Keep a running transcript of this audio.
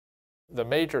The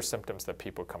major symptoms that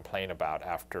people complain about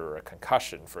after a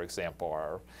concussion, for example,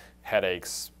 are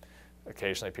headaches.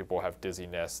 Occasionally people will have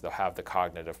dizziness. They'll have the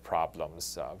cognitive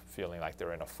problems, feeling like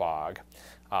they're in a fog.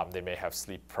 They may have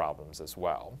sleep problems as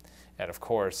well. And of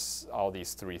course, all these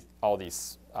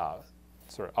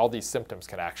symptoms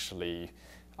can actually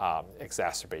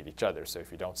exacerbate each other.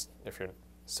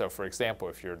 So for example,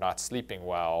 if you're not sleeping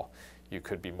well, you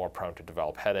could be more prone to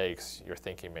develop headaches. Your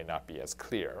thinking may not be as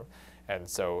clear. And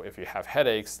so if you have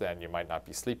headaches, then you might not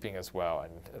be sleeping as well,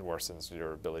 and it worsens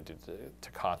your ability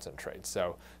to concentrate.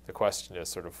 So the question is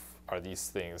sort of, are these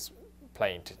things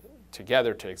playing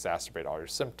together to exacerbate all your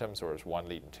symptoms, or is one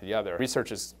leading to the other?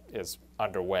 Research is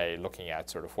underway looking at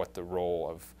sort of what the role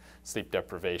of sleep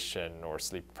deprivation or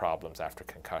sleep problems after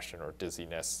concussion or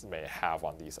dizziness may have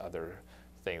on these other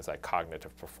things like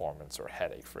cognitive performance or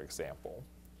headache, for example.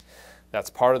 That's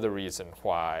part of the reason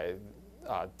why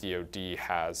DoD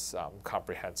has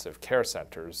comprehensive care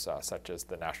centers, such as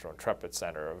the National Intrepid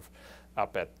Center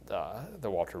up at the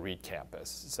Walter Reed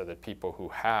campus, so that people who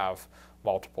have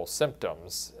multiple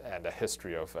symptoms and a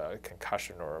history of a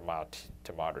concussion or a mild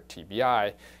to moderate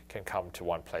TBI can come to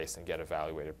one place and get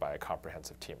evaluated by a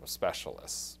comprehensive team of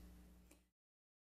specialists.